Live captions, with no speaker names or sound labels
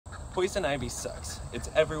Poison ivy sucks. It's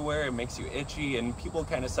everywhere, it makes you itchy, and people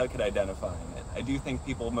kind of suck at identifying it. I do think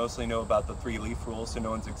people mostly know about the 3-leaf rule, so no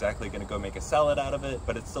one's exactly going to go make a salad out of it,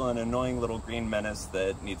 but it's still an annoying little green menace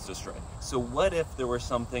that needs destroyed. So what if there were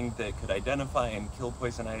something that could identify and kill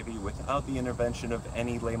poison ivy without the intervention of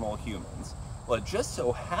any lame-old humans? Well, it just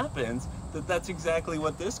so happens that that's exactly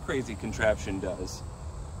what this crazy contraption does.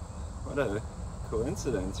 What a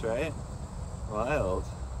coincidence, right? Wild.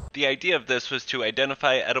 The idea of this was to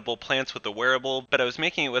identify edible plants with a wearable, but I was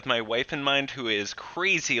making it with my wife in mind, who is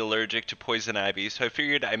crazy allergic to poison ivy, so I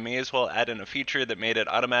figured I may as well add in a feature that made it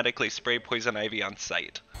automatically spray poison ivy on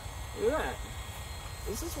sight. Look at that.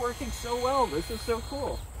 This is working so well. This is so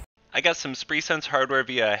cool. I got some Spresense hardware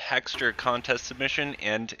via a hackster contest submission,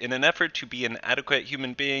 and in an effort to be an adequate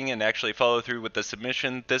human being and actually follow through with the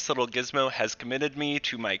submission, this little gizmo has committed me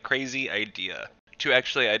to my crazy idea. To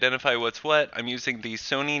actually identify what's what, I'm using the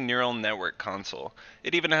Sony Neural Network console.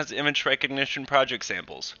 It even has image recognition project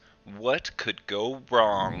samples. What could go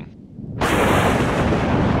wrong?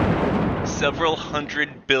 Several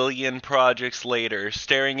 100 billion projects later,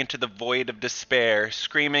 staring into the void of despair,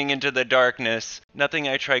 screaming into the darkness, nothing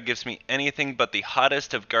I try gives me anything but the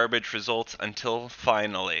hottest of garbage results until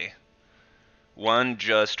finally, one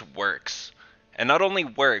just works. And not only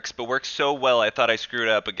works, but works so well I thought I screwed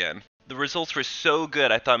up again. The results were so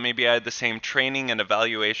good I thought maybe I had the same training and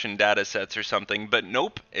evaluation data sets or something, but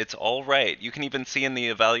nope, it's all right. You can even see in the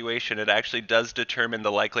evaluation it actually does determine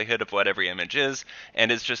the likelihood of what every image is,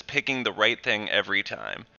 and it's just picking the right thing every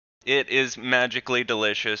time. It is magically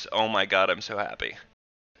delicious. Oh my god, I'm so happy.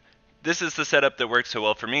 This is the setup that works so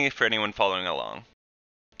well for me, for anyone following along.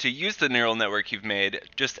 To use the neural network you've made,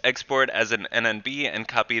 just export as an NNB and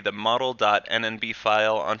copy the model.nnb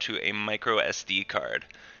file onto a micro SD card.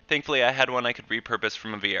 Thankfully, I had one I could repurpose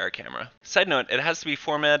from a VR camera. Side note, it has to be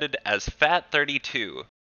formatted as FAT32.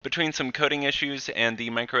 Between some coding issues and the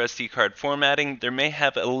microSD card formatting, there may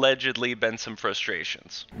have allegedly been some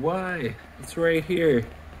frustrations. Why? It's right here,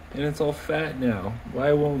 and it's all fat now.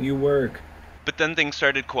 Why won't you work? But then things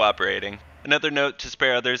started cooperating. Another note to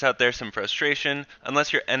spare others out there some frustration,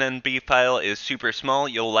 unless your NNB file is super small,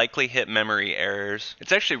 you'll likely hit memory errors.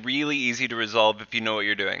 It's actually really easy to resolve if you know what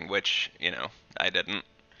you're doing, which, I didn't.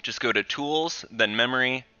 Just go to Tools, then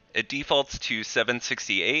Memory. It defaults to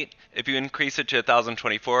 768. If you increase it to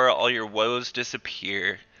 1024, all your woes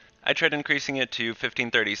disappear. I tried increasing it to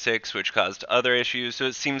 1536, which caused other issues, so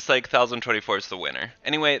it seems like 1024 is the winner.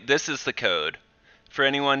 Anyway, this is the code. For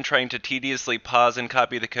anyone trying to tediously pause and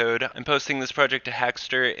copy the code, I'm posting this project to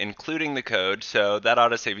Hackster, including the code, so that ought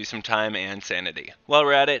to save you some time and sanity. While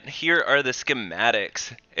we're at it, here are the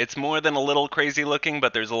schematics. It's more than a little crazy looking,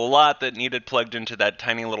 but there's a lot that needed plugged into that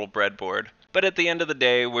tiny little breadboard. But at the end of the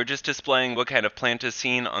day, we're just displaying what kind of plant is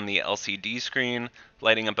seen on the LCD screen,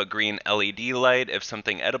 lighting up a green LED light if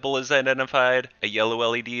something edible is identified, a yellow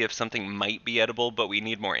LED if something might be edible but we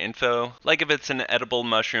need more info, like if it's an edible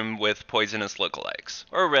mushroom with poisonous lookalikes,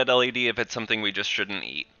 or a red LED if it's something we just shouldn't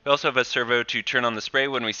eat. We also have a servo to turn on the spray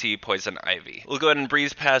when we see poison ivy. We'll go ahead and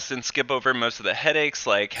breeze past and skip over most of the headaches,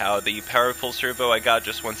 like how the powerful servo I got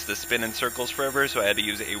just wants to spin in circles forever, so I had to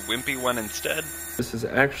use a wimpy one instead. This is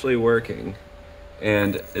actually working,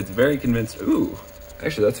 and it's very convinced. Ooh,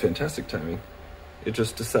 actually that's fantastic timing. It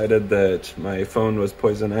just decided that my phone was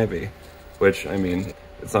poison ivy, which, I mean,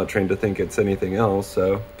 it's not trained to think it's anything else,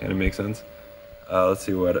 so kind of makes sense. Let's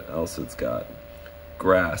see what else it's got.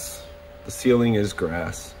 Grass. The ceiling is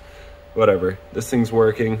grass. Whatever. This thing's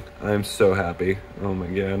working. I'm so happy. Oh my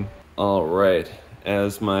god. All right.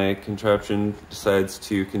 As my contraption decides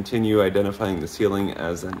to continue identifying the ceiling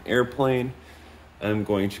as an airplane, I'm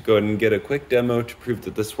going to go ahead and get a quick demo to prove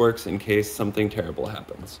that this works in case something terrible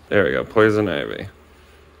happens. There we go, poison ivy.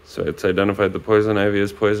 So it's identified the poison ivy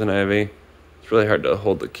as poison ivy. It's really hard to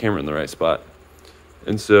hold the camera in the right spot.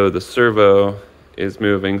 And so the servo is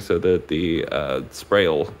moving so that the spray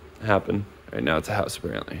will happen. Right now it's a house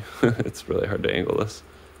apparently. It's really hard to angle this.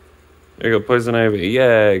 There you go, poison ivy,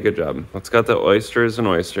 yay, good job. It's got the oyster as an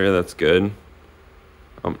oyster, that's good.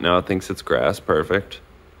 Oh, now it thinks it's grass, perfect.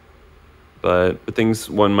 But the things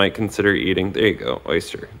one might consider eating, there you go,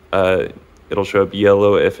 oyster. It'll show up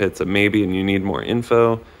yellow if it's a maybe and you need more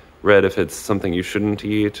info, red if it's something you shouldn't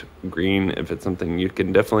eat, green if it's something you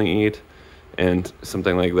can definitely eat, and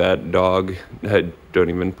something like that, dog, don't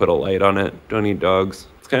even put a light on it, don't eat dogs.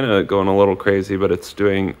 It's kind of going a little crazy, but it's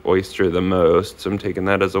doing oyster the most, so I'm taking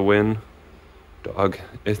that as a win. Dog,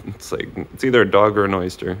 it's like, it's either a dog or an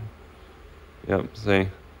oyster. Yep, see.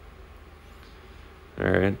 All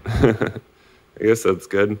right. I guess that's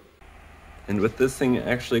good. And with this thing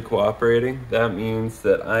actually cooperating, that means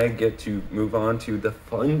that I get to move on to the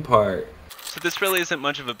fun part. So this really isn't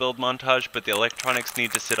much of a build montage, but the electronics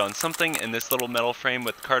need to sit on something, and this little metal frame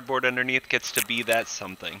with cardboard underneath gets to be that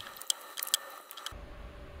something.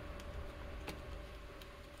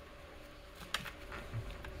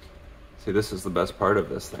 See, this is the best part of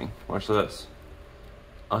this thing. Watch this.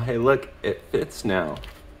 Oh, hey, look, it fits now.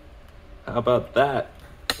 How about that?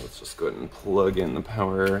 Let's just go ahead and plug in the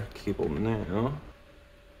power cable now.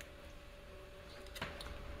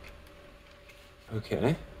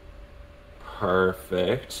 Okay.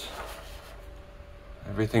 Perfect.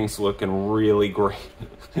 Everything's looking really great.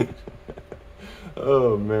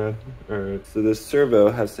 Oh man. Alright, so this servo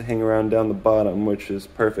has to hang around down the bottom, which is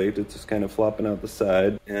perfect. It's just kind of flopping out the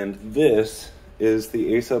side. And this is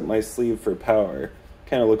the ace up my sleeve for power.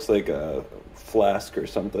 Kind of looks like a flask or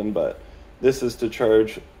something, but this is to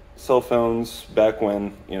charge cell phones back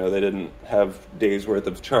when, you know, they didn't have days worth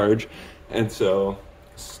of charge. And so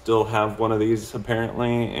still have one of these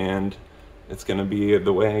apparently, and it's gonna be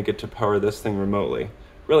the way I get to power this thing remotely.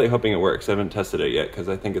 Really hoping it works. I haven't tested it yet because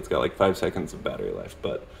I think it's got like 5 seconds of battery life,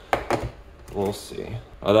 but we'll see.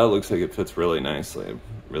 Oh, that looks like it fits really nicely.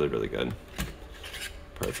 Really, really good.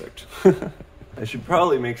 Perfect. I should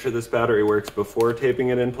probably make sure this battery works before taping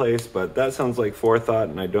it in place, but that sounds like forethought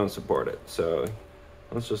and I don't support it. So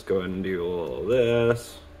let's just go ahead and do a little of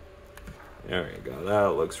this. There we go.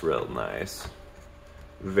 That looks real nice.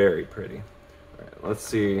 Very pretty. All right, let's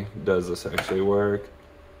see. Does this actually work?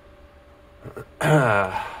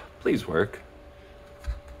 Please work.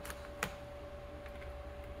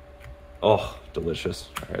 Oh, delicious.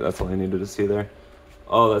 All right, that's all I needed to see there.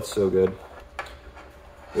 Oh, that's so good.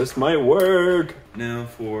 This might work. Now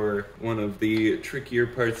for one of the trickier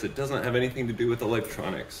parts that doesn't have anything to do with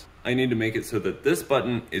electronics. I need to make it so that this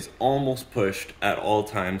button is almost pushed at all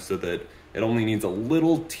times so that it only needs a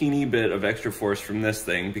little teeny bit of extra force from this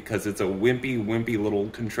thing because it's a wimpy little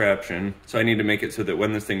contraption. So I need to make it so that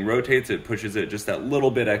when this thing rotates, it pushes it just that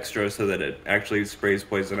little bit extra so that it actually sprays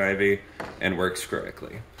poison ivy and works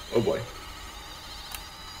correctly. Oh boy.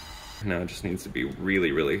 Now it just needs to be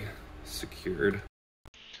really secured.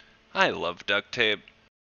 I love duct tape.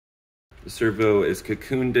 The servo is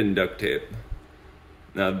cocooned in duct tape.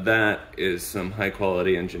 Now that is some high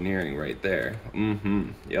quality engineering right there.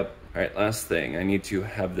 Yep. All right, last thing, I need to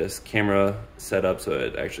have this camera set up so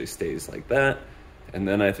it actually stays like that. And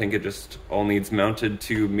then I think it just all needs mounted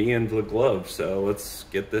to me and the glove. So let's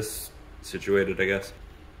get this situated, I guess.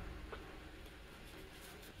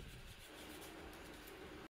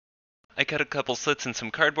 I cut a couple slits in some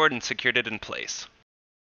cardboard and secured it in place.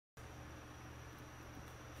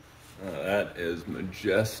 Oh, that is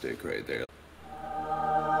majestic right there.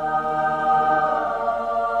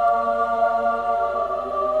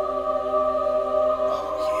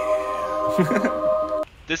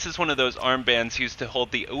 This is one of those armbands used to hold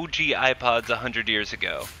the OG iPods 100 years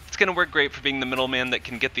ago. It's gonna work great for being the middleman that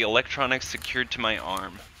can get the electronics secured to my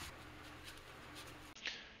arm.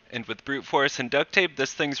 And with brute force and duct tape,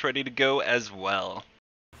 this thing's ready to go as well.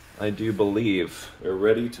 I do believe we're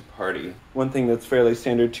ready to party. One thing that's fairly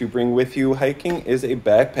standard to bring with you hiking is a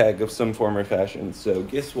backpack of some form or fashion. So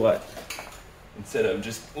guess what? Instead of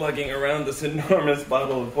just lugging around this enormous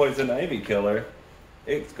bottle of poison ivy killer,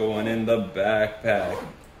 it's going in the backpack,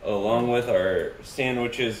 along with our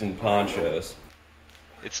sandwiches and ponchos.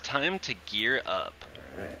 It's time to gear up.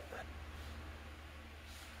 All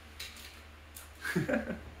right.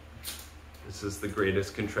 This is the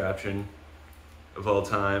greatest contraption of all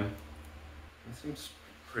time. It seems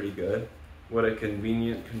pretty good. What a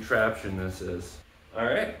convenient contraption this is. All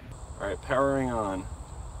right, powering on.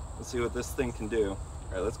 Let's see what this thing can do.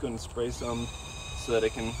 All right, let's go and spray some so that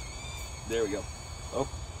it can, there we go. Oh,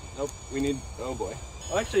 nope, we need, oh boy.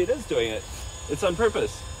 Oh, actually it is doing it. It's on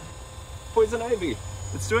purpose. Poison ivy,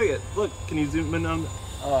 it's doing it. Look, can you zoom in on,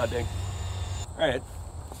 oh dang. All right,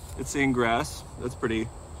 it's saying grass, that's pretty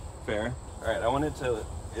fair. All right, I want it to,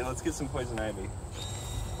 yeah, let's get some poison ivy.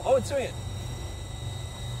 Oh, it's doing it.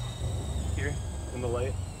 Here, in the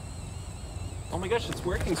light. Oh my gosh, it's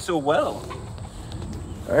working so well.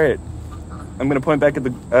 All right, I'm gonna point back at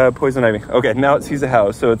the poison ivy. Okay, now it sees a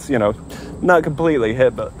house, so it's, you know, not completely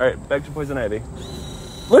hit, but all right, back to poison ivy.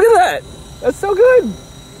 Look at that, that's so good.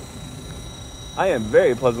 I am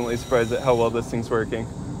very pleasantly surprised at how well this thing's working.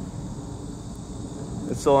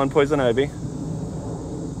 It's still on poison ivy.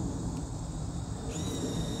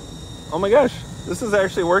 Oh my gosh, this is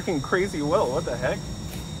actually working crazy well. What the heck?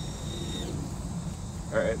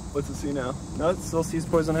 All right, what's it see now? No, it still sees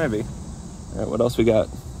poison ivy. All right, what else we got?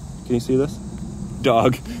 Can you see this?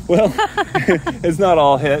 Dog. Well, it's not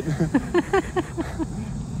all hit.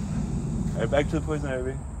 All right, back to the poison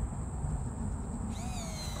ivy.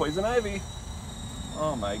 Poison ivy.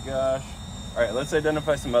 Oh my gosh. All right, let's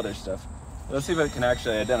identify some other stuff. Let's see if I can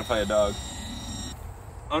actually identify a dog.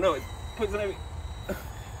 Oh no, it's poison ivy.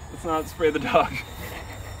 Let's not spray the dog.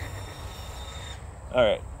 All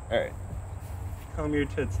right. Calm your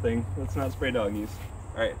tits thing. Let's not spray doggies.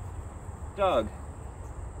 All right, dog.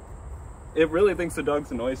 It really thinks the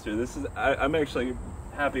dog's an oyster. I'm actually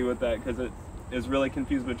happy with that because it is really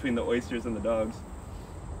confused between the oysters and the dogs,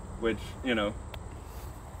 which, you know,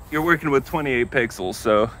 you're working with 28 pixels,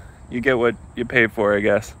 so you get what you pay for, I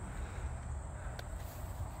guess.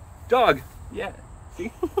 Dog. Yeah.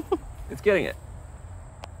 See? It's getting it.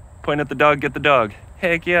 Point at the dog, get the dog.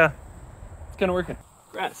 Heck yeah. It's kind of working.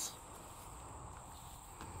 Grass.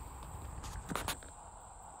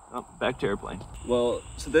 Oh, back to airplane. Well,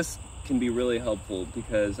 so this can be really helpful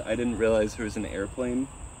because I didn't realize there was an airplane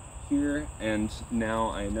here, and now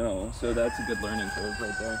I know. So that's a good learning curve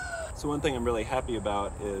right there. So one thing I'm really happy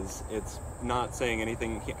about is it's not saying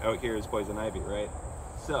anything out here is poison ivy, right?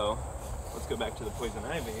 So let's go back to the poison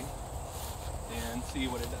ivy and see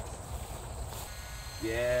what it does.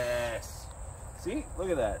 Yes. See, look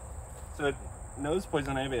at that. So it knows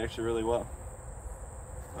poison ivy actually really well.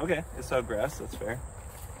 Okay, it saw grass, that's fair.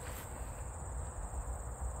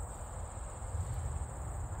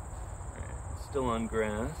 Still on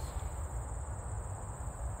grass.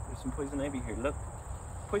 There's some poison ivy here. Look.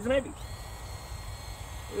 Poison ivy.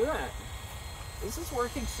 Look at that. This is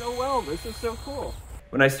working so well. This is so cool.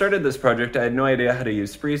 When I started this project, I had no idea how to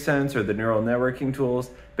use Spresense or the neural networking tools,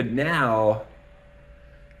 but now,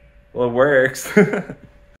 well, it works.